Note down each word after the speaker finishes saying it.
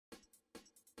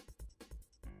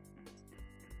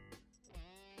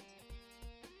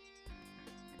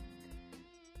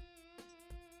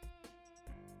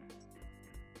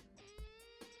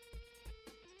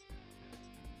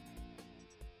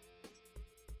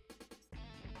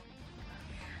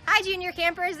Hi Junior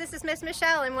Campers, this is Miss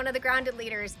Michelle. I'm one of the grounded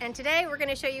leaders, and today we're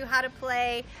going to show you how to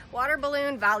play water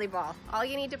balloon volleyball. All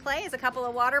you need to play is a couple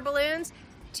of water balloons,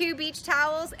 2 beach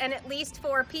towels, and at least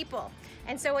 4 people.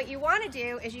 And so what you want to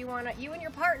do is you and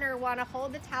your partner want to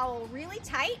hold the towel really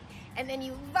tight, and then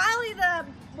you volley the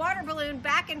water balloon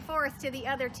back and forth to the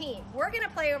other team. We're going to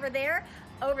play over there,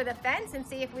 over the fence, and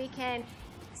see if we can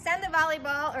send the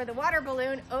volleyball or the water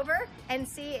balloon over and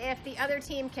see if the other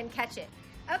team can catch it.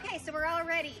 Okay, so we're all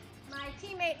ready. My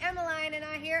teammate Emmeline and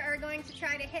I here are going to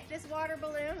try to hit this water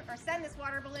balloon or send this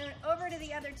water balloon over to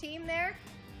the other team there.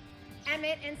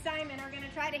 Emmett and Simon are going to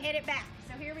try to hit it back.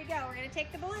 So here we go. We're going to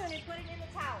take the balloon and put it in the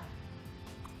towel.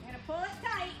 We're going to pull it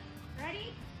tight.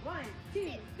 Ready? 1,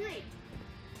 2, 3.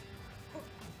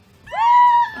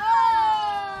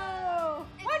 Oh!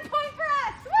 1 point for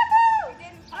us! Woohoo!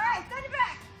 All right, send it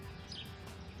back.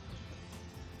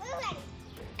 We're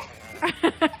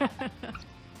ready.